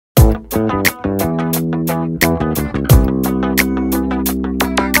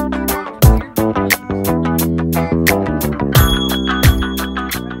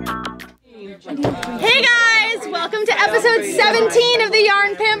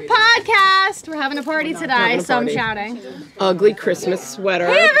having a party today, so I'm shouting. Ugly Christmas sweater.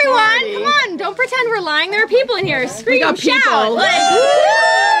 Hey everyone, party. come on, don't pretend we're lying. There are people in here. Scream, We got shout. people.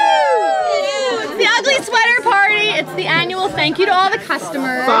 It's the ugly sweater party. It's the annual thank you to all the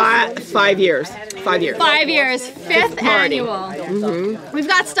customers. 5 years. 5 years. 5 years, fifth annual. We've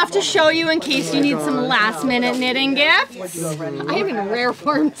got stuff to show you in case you need some last minute knitting gifts. I am in rare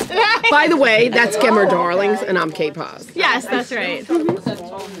form today. By the way, that's Gemmer Darlings, and I'm Kate Paz. Yes, that's right. So,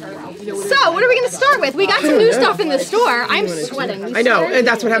 what are we going to start with? We got some new stuff in the store. I'm sweating. I know, and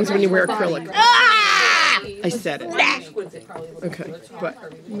that's what happens when you wear acrylic. Ah! I said it. Okay, but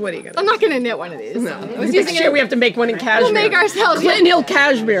what are you gonna? I'm not going to knit one of these. No. Next year we have to make one in cashmere. We'll make ourselves. Clinton Hill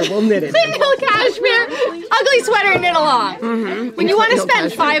cashmere. We'll knit it. Clinton Hill cashmere, ugly sweater, knit along. When you want to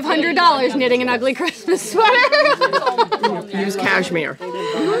spend $500 knitting an ugly Christmas sweater. Use cashmere. All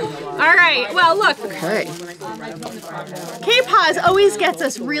right. Well, look. Okay. Kate Paz always gets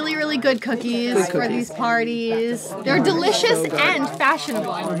us really, really good cookies for these parties. They're delicious and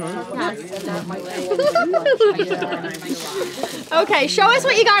fashionable. Okay, show us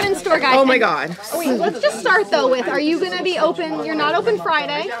what you got in store, guys. Oh my God. Oh, wait, let's just start though with, are you going to be open? You're not open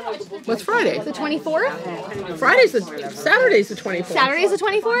Friday. What's Friday? The 24th? Saturday's the 24th. Saturday's the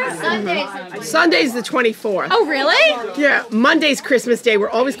 24th? Sunday's the 24th. Oh, really? Yeah, Monday's Christmas Day. We're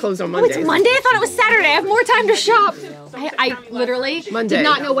always closed on Oh, Mondays. it's Monday? I thought it was Saturday. I have more time to shop. I literally Monday. did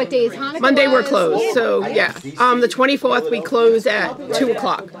not know what days Hanukkah Monday was. we're closed, so yeah. The 24th we close at 2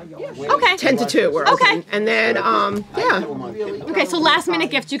 o'clock. Okay. 10 to 2 we're open. And then, yeah. Okay, so last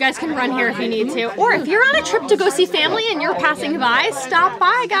minute gift, you guys can run here if you need to. Or if you're on a trip to go see family and you're passing by, stop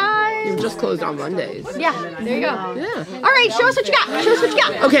by, guys. We're just closed on Mondays. Yeah, there you go. Yeah. All right, show us what you got. Show us what you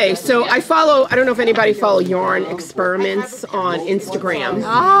got. Okay, so I don't know if anybody follow Yarn Experiments on Instagram.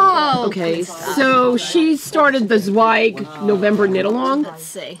 Oh. Okay, so she started the Zweig November knit along. Let's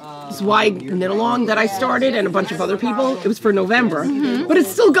see. Zweig knit along that I started and a bunch of other people. It was for November, but it's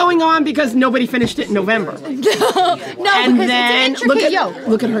still going on because nobody finished it in November. No, And because then it's an intricate yoke.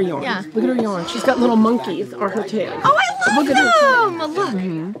 look at her yarn. Yeah. Look at her yarn. She's got little monkeys on her tail. Oh, I love Look at her. them.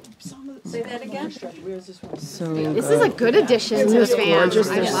 Look. Say that again. So This is a good addition to the fam. gorgeous.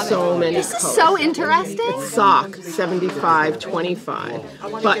 I There's love so it. many This is colors. so interesting. Sock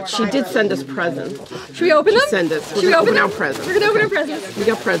 75.25, but she did send us presents. Should we open them? Send us. Should we open our them? presents. We're gonna open our presents. We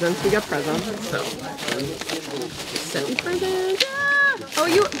got presents. We got presents. So send me presents. Oh,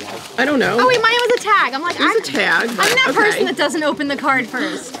 you. I don't know. Oh wait, mine was a tag. I'm like, It was a tag. I'm that okay. person that doesn't open the card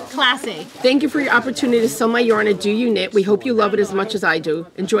first. Classy. Thank you for your opportunity to sell my yarn at Do You Knit. We hope you love it as much as I do.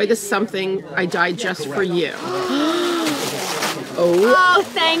 Enjoy this something I dyed just for you. Oh. Oh,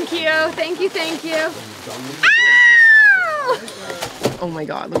 thank you. Thank you, thank you. Ow! Oh my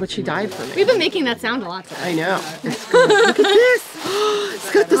God, look what she dyed for me. We've been making that sound a lot today. I know. It's good. Look at this.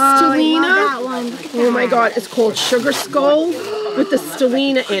 It's got the stellina. that one. Oh my God, it's called Sugar Skull with the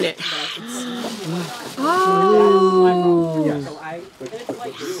stellina in it.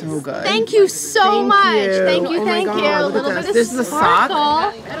 So good. Thank you so much. you. Thank you, Oh my thank God, you. A look at little this. bit of This is a sock.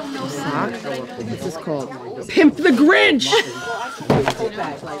 sparkle. Sock. What's this called? Pimp the Grinch.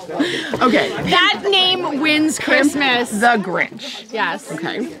 Okay. That name wins Christmas. The Grinch. Yes.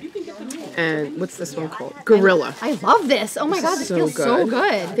 Okay. And what's this one called? Gorilla. I love this. Oh my God, this feels so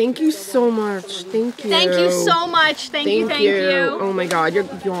good. Thank you so much. Thank you. Thank you so much. Thank you. Oh my God, your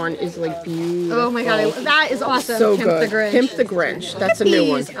yarn is like beautiful. Oh my God, that is awesome. So Pimp good. the Grinch. Pimp the Grinch. That's a new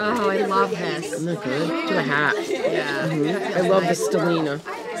one. These. Oh, I love this. Isn't that good? To the hat. Yeah. I love the stellina.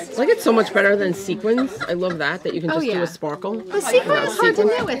 I like it so much better than sequins. I love that you can just do a sparkle. The sequin is hard to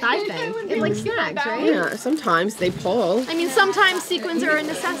knit with, I think. It like snags, right? Yeah, sometimes they pull. I mean, sometimes sequins are a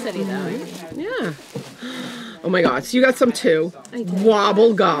necessity, though. Yeah. Oh my God, so you got some too.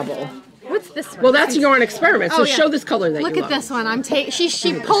 Wobble Gobble. What's this one? Well, that's Yarn Experiment, so Oh, yeah. show this color that Look you at love. this one.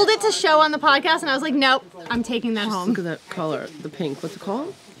 She pulled it to show on the podcast, and I was like, nope, I'm taking that home. Look at that color, the pink. What's it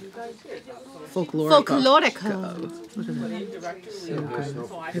called? Folklorica. Folklorica. Look at that. So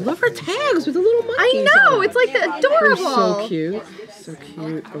good. I love her tags with the little monkeys. I know, on. it's like adorable. They're so cute. So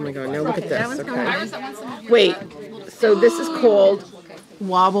cute. Oh my God, now look at That this. one's Okay. Wait, so this is called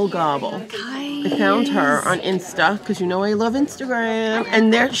Wobble Gobble. I found her on Insta because you know I love Instagram,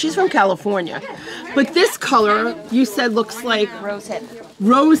 and she's from California. But this color you said looks like Rose hip.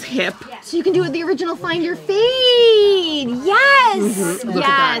 rose hip. So you can do it the original Find Your Fade. Yes. Look at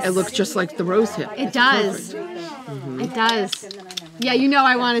that. It looks just like the rose hip. It does. It does. Yeah, you know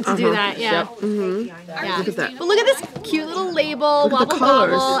I wanted to do that. Yeah. Yep. Yeah. Look at that. But look at this cute little label, Look at the wobble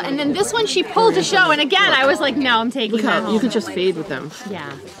colors. gobble, and then this one she pulled to show. And again, I was like, no, I'm taking that You home. could just fade with them.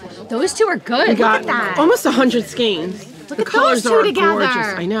 Yeah. Those two are good. We Look got at that. almost 100 skeins. Look The at colors those two are together. gorgeous.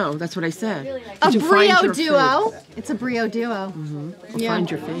 I know. That's what I said. A Did you find brio your duo. It's a brio duo. Fade?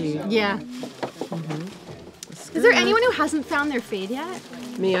 Find your fade. Yeah. Is there anyone who hasn't found their fade yet?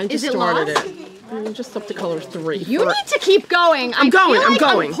 Me, I just Is it started lost? it. I'm just up to color 3. You need to keep going. I'm going. I'm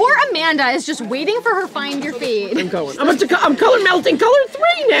going. Poor Amanda is just waiting for her find your fade. I'm going. I'm color melting. Color 3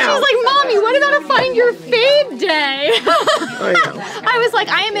 now. She's like, Mommy, what about a find your fade day? I know. I was like,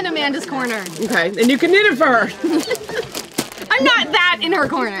 I am in Amanda's corner. Okay, and you can knit it for her. I'm not that in her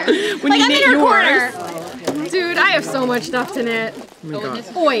corner. When you I'm knit in her yours. corner. Dude, I have so much stuff to knit. Oh my God.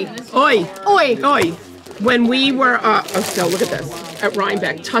 Oi. Oi. Oi. Oi. When we were, so look at this, at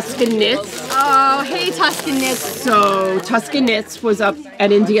Rhinebeck, Tuscan Knits. Oh, hey, Tuscan Knits. So Tuscan Knits was up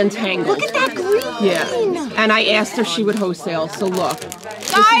at Indian Tangle. Look at that green. Yeah. And I asked if she would wholesale, so look.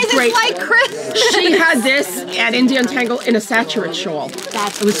 Guys, it's like Christmas. She had this at Indian Tangle in a saturate shawl.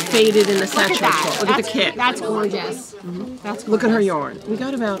 It was faded in a saturate shawl. Look at the kit. That's gorgeous. That's gorgeous. Look at her yarn. We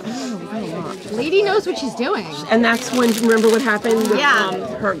got about, I don't know, we got a lot. Lady knows what she's doing. And that's when, remember what happened with Yeah.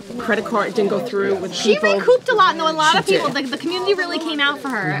 her credit card didn't go through with She people. recouped a lot, and a lot of She people, did. the community really came out for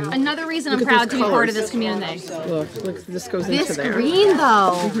her. Another reason I'm Look at proud these to be part of colors. this community. Look, this goes This into there. green,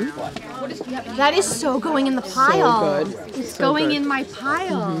 though, that is so going in the pile. So good. It's So going good. in my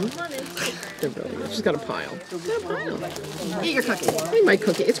pile. They're really good. She's got a pile. She's got a pile. Eat your cookie. Hey, my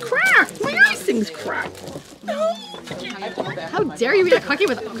cookie. It's cracked. My icing's cracked. How dare you eat a cookie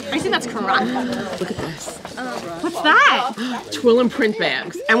with icing that's corrupt? Look at this. What's that? Twill and print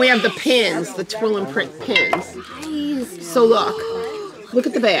bags. And we have the pins, the twill and print pins. Nice. So look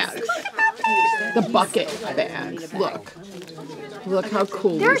at the bags. The bucket bags. Look how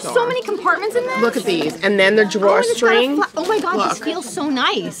cool There are these so many compartments in this. Look at these. And then the drawstring. Oh my god, this Look. feels so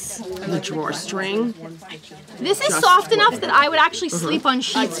nice. The drawstring. This is soft enough that I would actually sleep on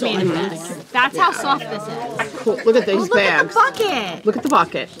sheets made of this. That's how soft this is. Cool. Look at these Look at bags. the bucket. Look at the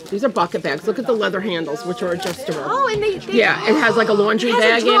bucket. These are bucket bags. Look at the leather handles, which are adjustable. Oh, and they Yeah, it has like a laundry It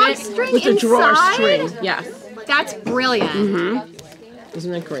has a bag in it drawstring with a drawstring. inside? Yes. That's brilliant.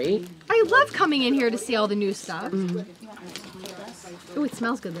 Isn't that great? I love coming in here to see all the new stuff. Oh, it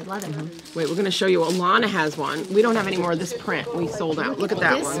smells good. They love it. Wait, we're going to show you. Alana has one. We don't have any more of this print. We sold out. Look at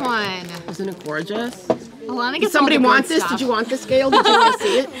that This one. one. Isn't it gorgeous? Alana Did gets somebody all the want good this? stuff. Did you want this, Gail? Did you want to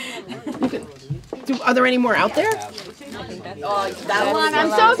see it? Are there any more out there? Alana, I'm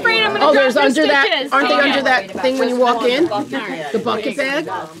so afraid I'm going to Oh, there's drop under your that. stitches. Aren't they under that thing when you walk in? The bucket bag.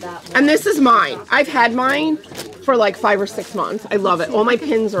 And this is mine. I've had mine for like 5 or 6 months. I love it. All my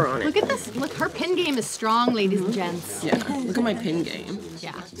pins are on it. Look at this. Look, her pin game is strong, ladies and gents. Yeah. Look at my pin game.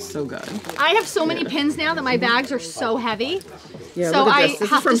 Yeah. So good. I have so many pins now that my bags are so heavy. Yeah. So Look at I this. This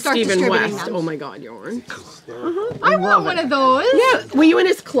have is from to start Stephen distributing West. them. Oh my God, yarn. I want one of those. Yeah. Were you in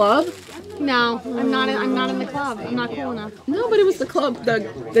his club? No, I'm not in the club. I'm not cool enough. No, but it was the club, the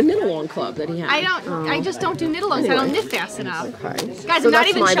knit along club that he had. I just don't do knit alongs. I don't knit fast enough. Okay. Guys, So I'm not that's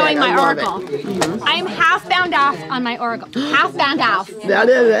even my showing bag. my I love it. oracle. I am half bound off on my oracle. Half bound off. That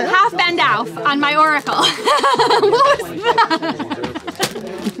is it. Half bound off on my oracle. What was that?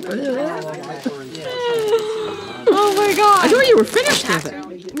 Oh my I god. thought you were finished with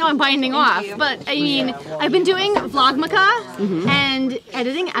it. No, I'm binding off. But I mean, I've been doing Vlogmaka and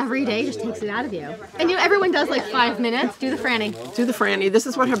editing every day just takes it out of you. And everyone does like 5 minutes. Do the Franny. Do the Franny. This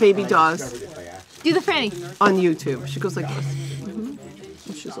is what her baby does Do the Franny. on YouTube. She goes like this.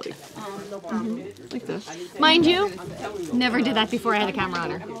 And she's like, like this. Mind you, never did that before I had a camera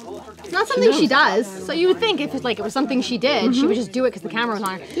on her. It's not something she does. So you would think if it was something she did, she would just do it because the camera was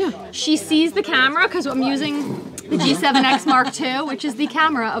on her. Yeah. She sees the camera because I'm using the G7X Mark II, which is the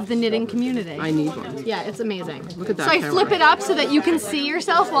camera of the knitting community. I need one. Yeah, it's amazing. Look at that So I camera. flip it up so that you can see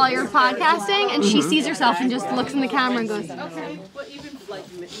yourself while you're podcasting, and she sees herself and just looks in the camera and goes,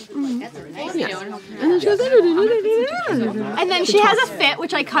 Yeah. And then she goes, and then she has a fit,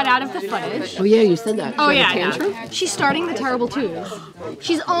 which I cut out of the footage. oh yeah, you said that. Oh She had a yeah, tantrum? yeah. She's starting the terrible twos.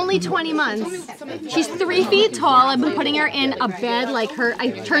 She's only 20 months. She's 3 feet tall. I've been putting her in a bed like her.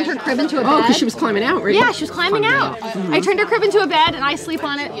 I turned her crib into a bed. Oh, because she was climbing out, right? Yeah, she was climbing out. I turned her crib into a bed and I sleep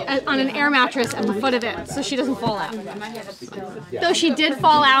on it on an air mattress at the foot of it so she doesn't fall out. Though she did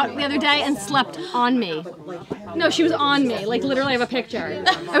fall out the other day and slept on me. No, she was on me. Like literally I have a picture.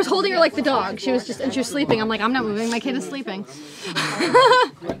 I was holding her like the dog. She was sleeping. I'm like, I'm not moving. My kid is sleeping.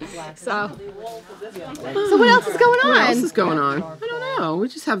 So what else is going on? What else is going on? I don't know. We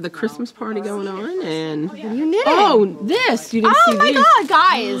just have the Christmas party going on, and You knitting? oh, this you didn't see Oh my these. god,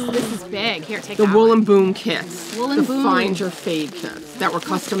 guys, this is big. Here, take The that Wool one. and Boom kits. Wool and the Boom. Find Your Fade kits that were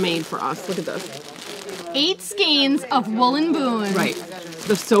custom made for us. Look at this. 8 skeins of woolen boon. Right.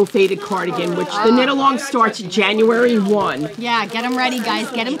 The So Faded cardigan, which the knit along starts January 1. Yeah, get them ready, guys.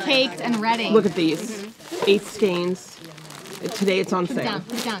 Get them caked and ready. Look at these. 8 skeins. Today it's on sale.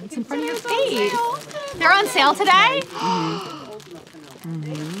 Put it down. It's in front of your face. They're on sale today? Yeah.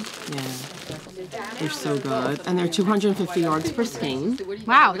 They're so good. And they're 250 yards per skein.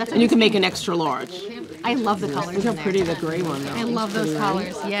 Wow, that's And you can make an extra large. I love the colors. Look how pretty the gray one though. I love those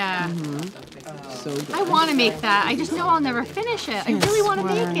colors. Yeah. So good. I want to make that. I just know I'll never finish it. I really want to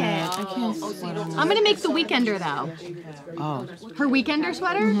make it. I can't sweat on I'm gonna make the Weekender though. Oh. Her Weekender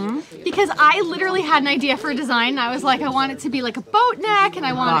sweater, because I literally had an idea for a design. And I was like, I want it to be like a boat neck, and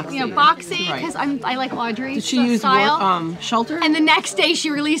I want it, boxy, because I like Audrey's Did she use style. shelter? And the next day she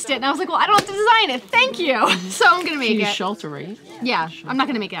released it, and I was like, well, I don't have to design it. Thank you. So I'm gonna make she used it. shelter, right? Yeah, I'm not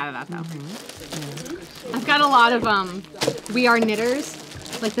gonna make it out of that though. I've got a lot of We Are Knitters.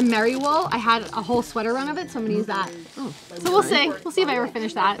 Like the Merry Wool, I had a whole sweater run of it, so I'm gonna use that. Oh, so we'll see. We'll see if I ever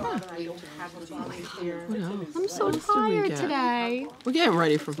finish that. What else? I'm so What else did we tired get? today. We're getting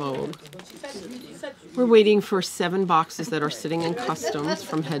ready for Vogue. We're waiting for 7 boxes that are sitting in customs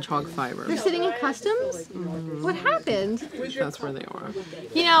from Hedgehog Fiber. They're sitting in customs? What happened? That's where they are.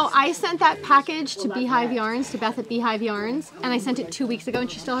 You know, I sent that package to Beehive Yarns, to Beth at Beehive Yarns, and I sent it 2 weeks ago and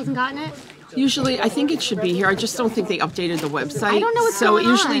she still hasn't gotten it. Usually, I think it should be here. I just don't think they updated the website. I don't know what's so going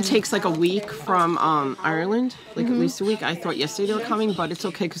it usually on. takes like a week from Ireland, like at least a week. I thought yesterday they were coming, but it's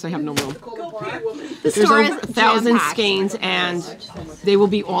okay because I have no room. The There's store over is 1,000 jam-packed. skeins, and they will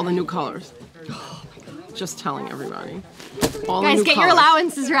be all the new colors. Just telling everybody. All the Guys, new get your colors.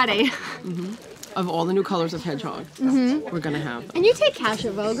 allowances ready. Of all the new colors of Hedgehog. We're gonna have them. And you take cash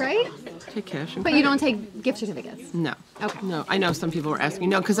at Vogue, right? Take cash and But you don't take gift certificates. No. Okay. No, I know some people are asking.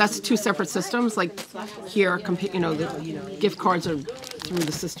 No, because that's 2 separate systems. Like here, the gift cards are through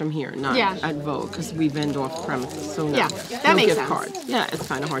the system here, not Yeah. at Vogue, because we vend off premises. So no, Yeah, that no makes gift sense. cards. Yeah, it's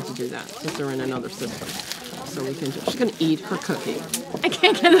kind of hard to do that since they're in another system. So we can. She's gonna eat her cookie. I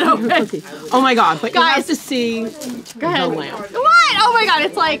can't get it open. Cookie. Oh my God! But you have Guys, to see Go ahead. the lamb. What? Oh my God,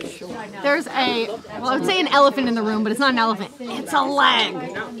 it's like there's I would say an elephant in the room, but it's not an elephant. It's a leg.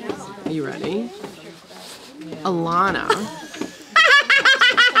 Are you ready? Alana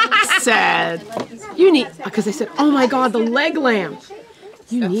said, you need, because I said, oh my God, the leg lamp.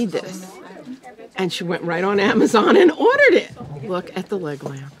 You need this. And she went right on Amazon and ordered it. Look at the leg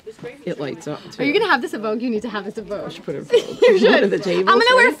lamp. It lights up too. Are you gonna have this at Vogue? You need to have this at Vogue. Put it you should. Under the table. I'm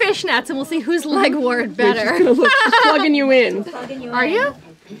gonna wear fishnets and we'll see whose leg wore it better. Look, she's plugging you in. Are you?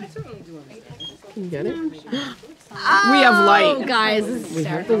 Can you get it? We have light. Guys, this is We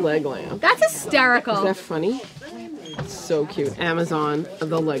have the leg lamp. that's hysterical. Is that funny? It's so cute. Amazon,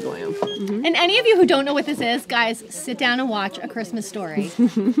 the leg lamp. And any of you who don't know what this is, guys, sit down and watch A Christmas Story.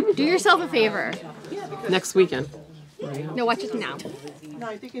 Do yourself a favor. Next weekend. No, watch it now.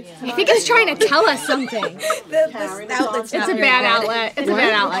 I think it's trying to tell us something. Outlet's It's a bad outlet. It's a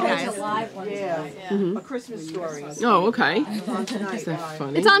bad outlet, guys. A Christmas Story. Oh, okay. Is that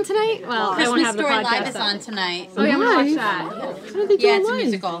funny? It's on tonight? Well, I won't Christmas have the Story podcast. Live is up. on tonight. Oh, yeah, I'm gonna watch Live? that. How do they do Yeah, it it's a live?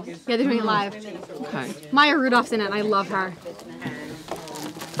 musical. Yeah, they're doing it live. Okay. Maya Rudolph's in it, and I love her.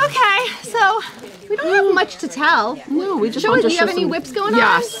 Okay, so we don't have much to tell. No, we just Show want us, to do you show have any some- whips going on?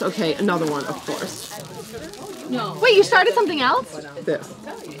 Yes. Okay, another one, of course. No. Wait, you started something else? This.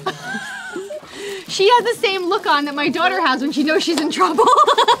 She has the same look on that my daughter has when she knows she's in trouble.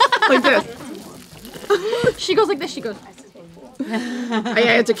 Like this. She goes like this, she goes. I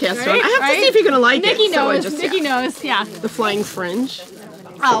had to cast on. I have to Right? see if you're gonna like Nikki it. So I knows, just, Nikki knows, yeah. The flying fringe.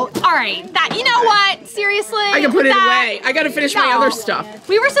 Oh, all right. That, you know what? Seriously? I can put it that- away. I gotta finish my No. other stuff.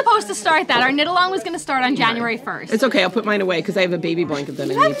 We were supposed to start that. Our knit along was going to start on January 1st. It's okay. I'll put mine away because I have a baby blanket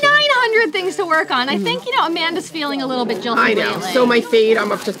that I I have need to. 900 things to work on. I think, you know, Amanda's feeling a little bit jilted I know. lately. So my fade,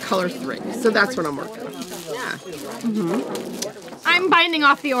 I'm up to color 3. So that's what I'm working on. Yeah. I'm binding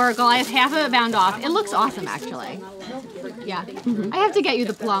off the Oracle. I have half of it bound off. It looks awesome, actually. Yeah. I have to get you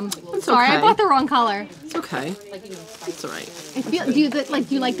the plum. Sorry, I okay. bought the wrong color. It's okay. It's all right. I feel. Do you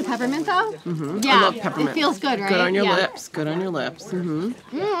like the peppermint though? Yeah. I love peppermint. It feels good, right? Good on your Yeah. lips. Good on your lips. Good.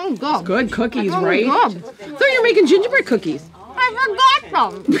 Good cookies, Oh, right? good. I thought you were making gingerbread cookies. I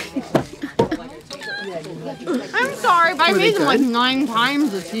forgot them. I'm sorry, but I Were they made them like good? 9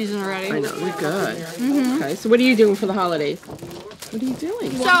 times this season already. I know, they're good. Okay, so what are you doing for the holidays? What are you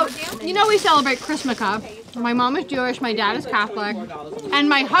doing? So, you know we celebrate Christmaka. My mom is Jewish, my dad is Catholic, and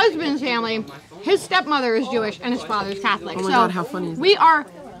my husband's family, his stepmother is Jewish and his father's Catholic. Oh my so God, how funny is that? we are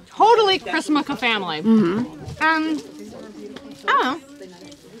totally Christmaka family. And I don't know.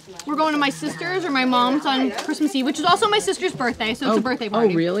 We're going to my sister's or my mom's on Christmas Eve, which is also my sister's birthday, so it's a birthday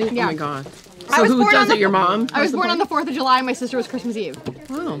party. Oh, really? Yeah. Oh my God. So who does it? Your mom? I was born on the 4th of July. My sister was Christmas Eve.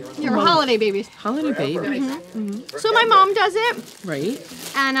 Oh. You're holiday babies. Holiday baby. So my mom does it, Right.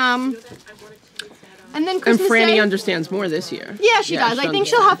 and then And Christmas Franny Day. understands more this year. Yeah, she does. I think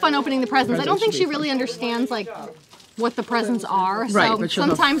she'll have fun opening the presents. I don't think Presents she should be really understands like what the presents are. So Right, but she'll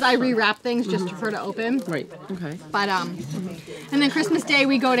have sometimes I rewrap things just for her to open. Right. Okay. But and then Christmas Day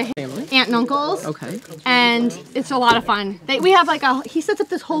we go to Family. Aunt and Uncle's. Okay. And it's a lot of fun. We have like he sets up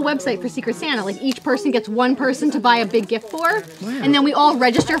this whole website for Secret Santa. Like each person gets one person to buy a big gift for. And then we all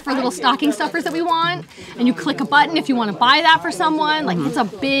register for little stocking stuffers that we want. And you click a button if you want to buy that for someone. Like it's a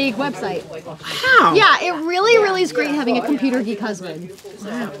big website. Wow. Yeah, it really, really is great having a computer geek husband.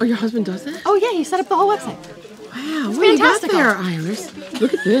 Wow. Oh, your husband does that? Oh yeah, he set up the whole website. Wow. What do you got fantastical. there, Iris?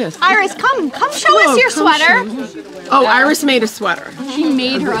 Look at this. Iris, come show us your sweater. Oh, Iris made a sweater. She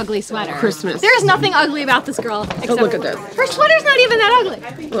made her ugly sweater. Christmas. There's nothing ugly about this girl. Except look at this. Her sweater's not even that ugly.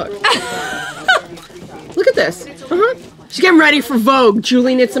 Look. Look at this. She's getting ready for Vogue.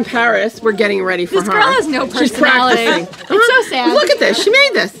 Julie Knits in Paris. We're getting ready for This her. girl has no She's personality. practicing. It's so sad. Look at this. She made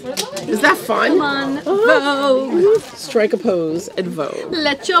this. Is that fun? Come on, Vogue. Strike a pose at Vogue.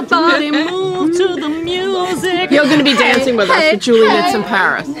 Let your body move to the music. You're going to be dancing with us with Julie Knits in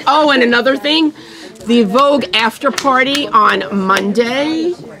Paris. Oh, and another thing, the Vogue after party on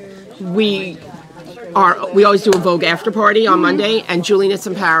Monday. We always do a Vogue after party on Monday, and Julie Knits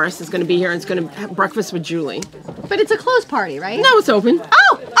in Paris is going to be here, and it's going to have breakfast with Julie. But it's a closed party, right? No, it's open.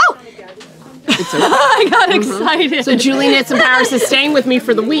 Oh! It's open. I got excited. So Julie Knits in Paris is staying with me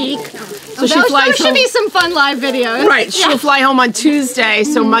for the week. So she flies There should home. be some fun live videos. Right, she'll fly home on Tuesday.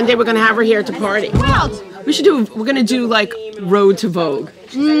 So Monday we're going to have her here to party. Wow. We're going to do like Road to Vogue.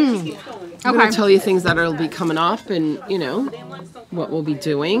 I'm going Okay. to tell you things that'll be coming up, and what we'll be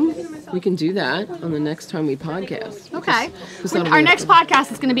doing. We can do that on the next time we podcast. Okay. Because that'll Our be next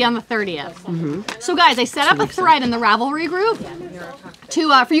podcast is going to be on the 30th. So guys, I set up a thread in the Ravelry group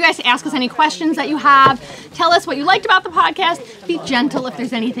for you guys to ask us any questions that you have. Tell us what you liked about the podcast. Be gentle if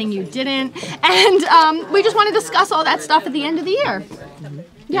there's anything you didn't. And we just want to discuss all that stuff at the end of the year.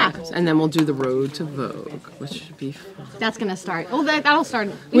 Yeah. And then we'll do the Road to Vogue, which should be fun. That's going to start. Oh, that'll start.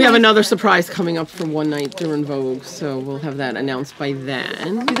 We have another surprise coming up for one night during Vogue, so we'll have that announced by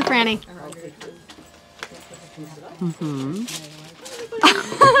then. Do the Franny.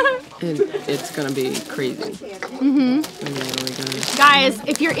 It's gonna be crazy. Really good. Guys,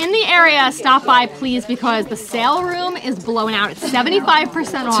 if you're in the area, stop by, please, because the sale room is blown out. It's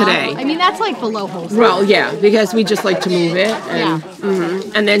 75% off. Today. I mean, that's like below wholesale. Well, yeah, because we just like to move it, and Yeah.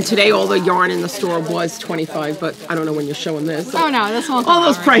 and then today all the yarn in the store was 25, but I don't know when you're showing this. Oh no, this won't. All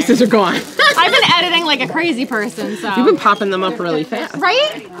those prices are gone. I've been editing like a crazy person, so. You've been popping them up really fast.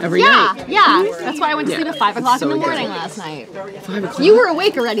 Right? Every yeah, night. Yeah, That's why I went to sleep at 5 o'clock so in the good. morning last night. 5 o'clock. You were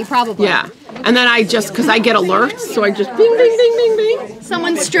awake already, probably. Yeah, and then I just because I get alerts, so I just bing, bing, bing, bing, bing.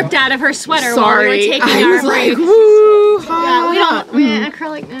 Someone stripped out of her sweater while Sorry, we were taking I our was break. like, woo, Yeah, we don't.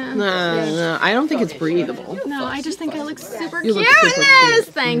 Acrylic. No, I don't think it's breathable. No, I just think I look super You cute look in super this.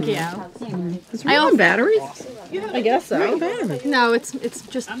 Thank you. Is it on batteries? I guess so. No, it's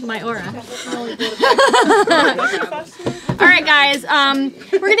just my aura. All right, guys.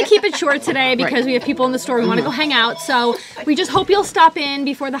 We're gonna keep it short today because we have people in the store. We want to go hang out. So we just hope you'll stop in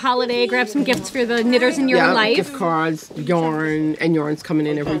before the holiday, grab some gifts for the knitters in your life. Gift cards, yarn, and yarn's coming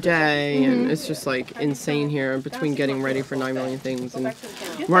in every day, and it's just like insane here between getting ready for 9 million things and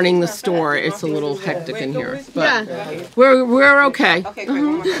running the store. It's a little hectic in here, but we're okay.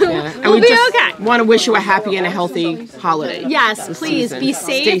 Yeah. And We'll we be just okay. want to wish you a happy and a healthy holiday. Yes, this please season. be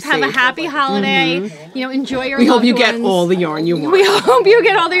safe. Stay Have a safe. happy holiday. You know, enjoy your. We hope loved you get ones. all the yarn you want. We hope you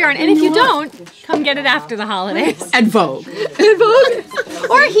get all the yarn, and if you don't, come get it after the holidays. At Vogue.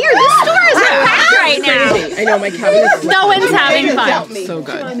 Or here, this store is packed right now. I know my cabinet is No one's having fun. so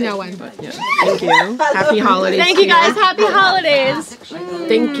good. No one. Yeah. Thank you. Happy holidays. Thank you to guys. Happy holidays.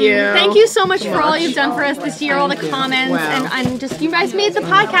 Thank you. Thank you so much for all you've done for us this year, all the comments, Wow. and just you guys made the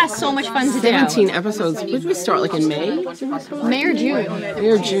podcast so much fun to do. 17 episodes. When did we start? Like in May? May or June. May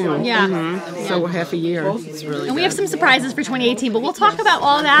or June. Yeah. So half a year. It's really And we have some surprises for 2018, but we'll talk about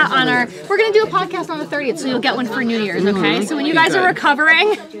all that on our. We're going to do a podcast on the 30th, so you'll get one for New Year's, okay? So when you guys are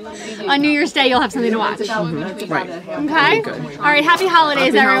recovering on New Year's Day, you'll have something to watch. Right. Okay? All right, happy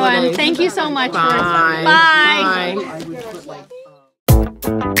holidays, Happy everyone. holidays. Thank you so much. Bye. Bye. Bye.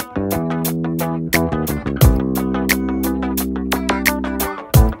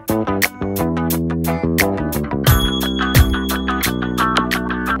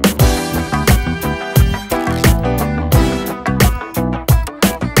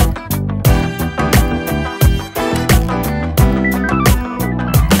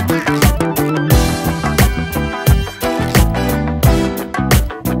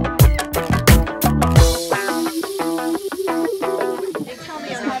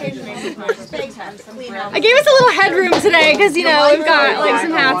 I gave us a little headroom today because, you know, we've got like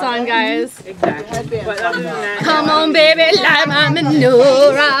some hats on, guys. Exactly. But other than that, Come on, baby, light my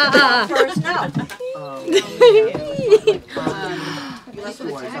menorah.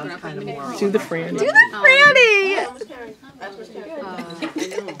 do the Franny. Do the Franny.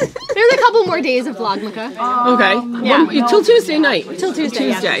 There's a couple more days of Vlogmaka. Okay. Yeah. Till Tuesday night. Till Tuesday.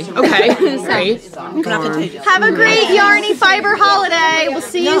 Yeah. Tuesday. Okay. Great. Have a great yarny fiber holiday. We'll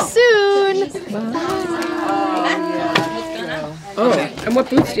see you soon. Oh, and what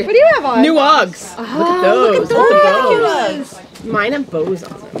boots do you have? What do you have on? New Uggs. Look at those. Look Look at at those. Mine have bows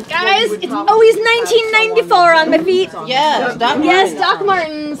on them. Guys, it's always 1994 on my feet. Yes, Doc. Yes, Doc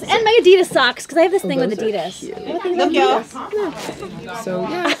Martens. And my Adidas socks, because I have this thing with Adidas. Look, y'all. So,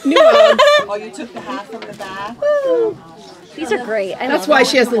 yeah, New Uggs. Oh, you took the hat from the back? Woo. These are great. I That's love why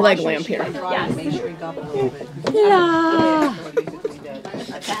she has the leg lamp here. Yes. Make sure you got a little bit. La.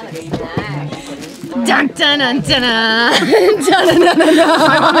 Dun dun dun dun dun dun dun dun.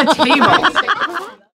 I'm on the table.